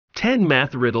10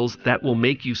 math riddles that will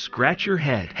make you scratch your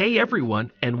head. Hey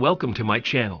everyone, and welcome to my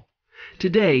channel.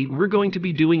 Today, we're going to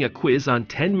be doing a quiz on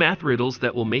 10 math riddles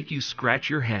that will make you scratch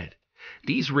your head.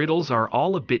 These riddles are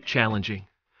all a bit challenging,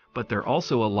 but they're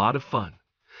also a lot of fun.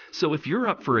 So if you're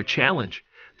up for a challenge,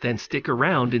 then stick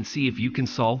around and see if you can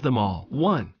solve them all.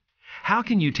 1. How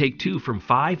can you take 2 from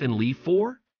 5 and leave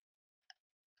 4?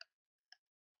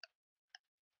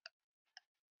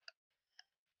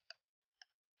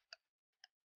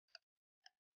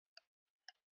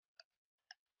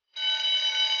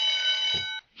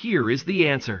 Here is the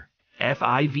answer.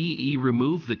 F-I-V-E.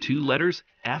 Remove the two letters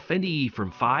F and E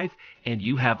from 5 and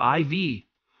you have IV,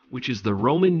 which is the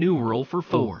Roman numeral for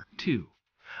 4. 2.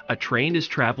 A train is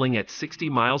traveling at 60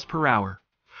 miles per hour.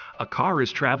 A car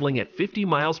is traveling at 50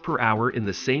 miles per hour in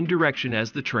the same direction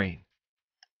as the train.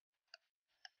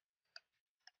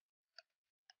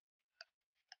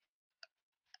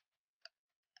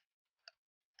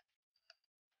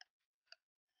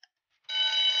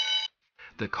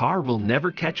 The car will never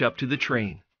catch up to the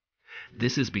train.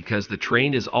 This is because the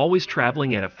train is always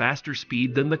traveling at a faster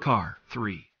speed than the car.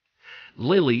 3.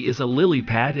 Lily is a lily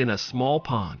pad in a small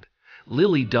pond.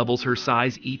 Lily doubles her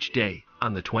size each day.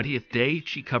 On the 20th day,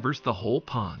 she covers the whole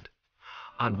pond.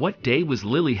 On what day was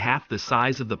Lily half the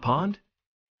size of the pond?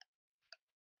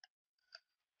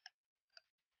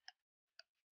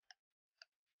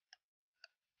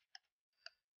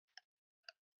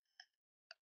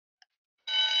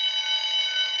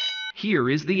 Here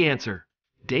is the answer.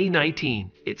 Day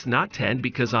 19. It's not 10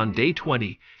 because on day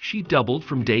 20, she doubled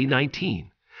from day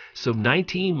 19. So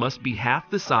 19 must be half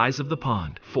the size of the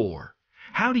pond. 4.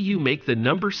 How do you make the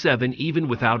number 7 even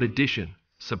without addition,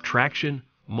 subtraction,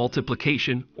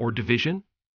 multiplication, or division?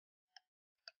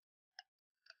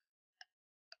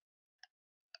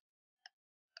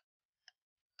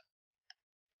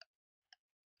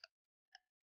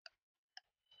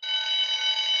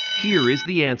 Here is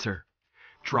the answer.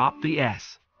 Drop the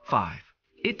S. 5.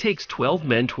 It takes 12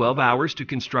 men 12 hours to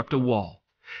construct a wall.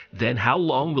 Then how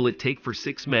long will it take for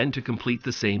 6 men to complete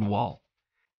the same wall?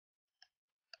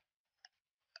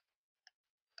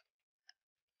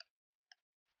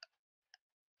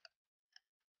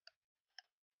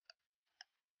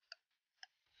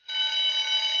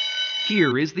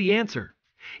 Here is the answer.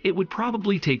 It would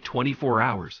probably take 24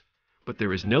 hours, but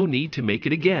there is no need to make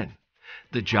it again.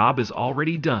 The job is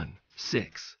already done.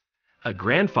 6. A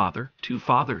grandfather, 2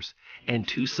 fathers, and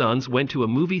 2 sons went to a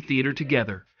movie theater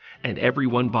together, and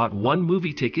everyone bought 1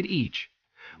 movie ticket each.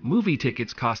 Movie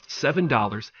tickets cost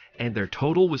 $7, and their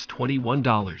total was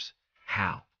 $21.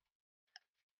 How?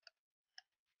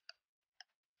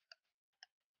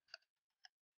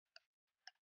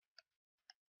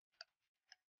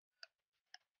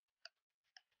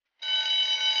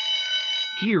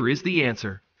 Here is the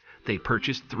answer. They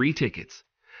purchased 3 tickets.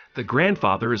 The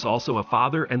grandfather is also a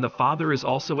father and the father is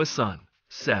also a son.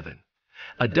 7.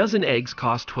 A dozen eggs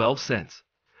cost 12 cents.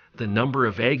 The number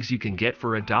of eggs you can get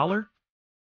for $1?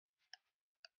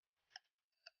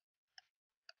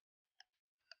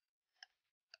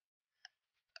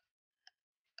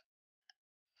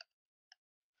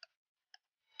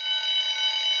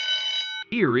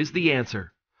 Here is the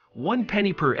answer. 1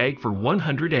 penny per egg for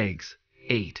 100 eggs.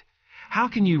 8. How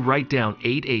can you write down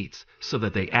 8 eighths so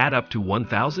that they add up to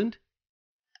 1,000?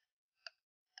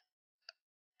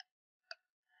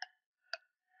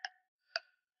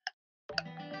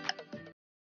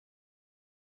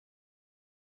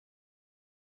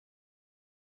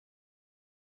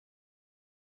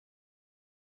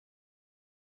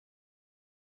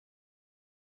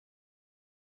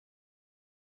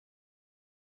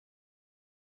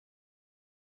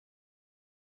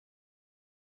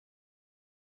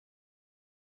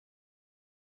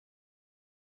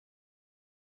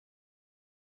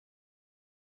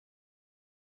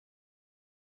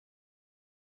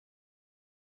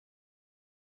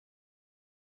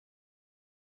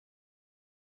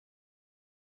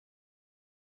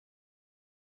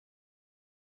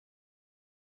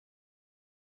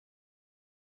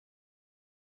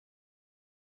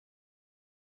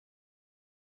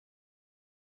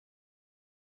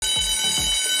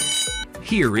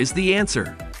 Here is the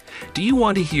answer. Do you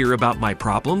want to hear about my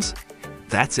problems?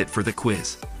 That's it for the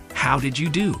quiz. How did you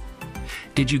do?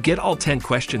 Did you get all 10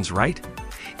 questions right?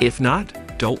 If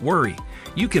not, don't worry.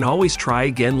 You can always try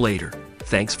again later.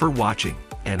 Thanks for watching,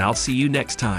 and I'll see you next time.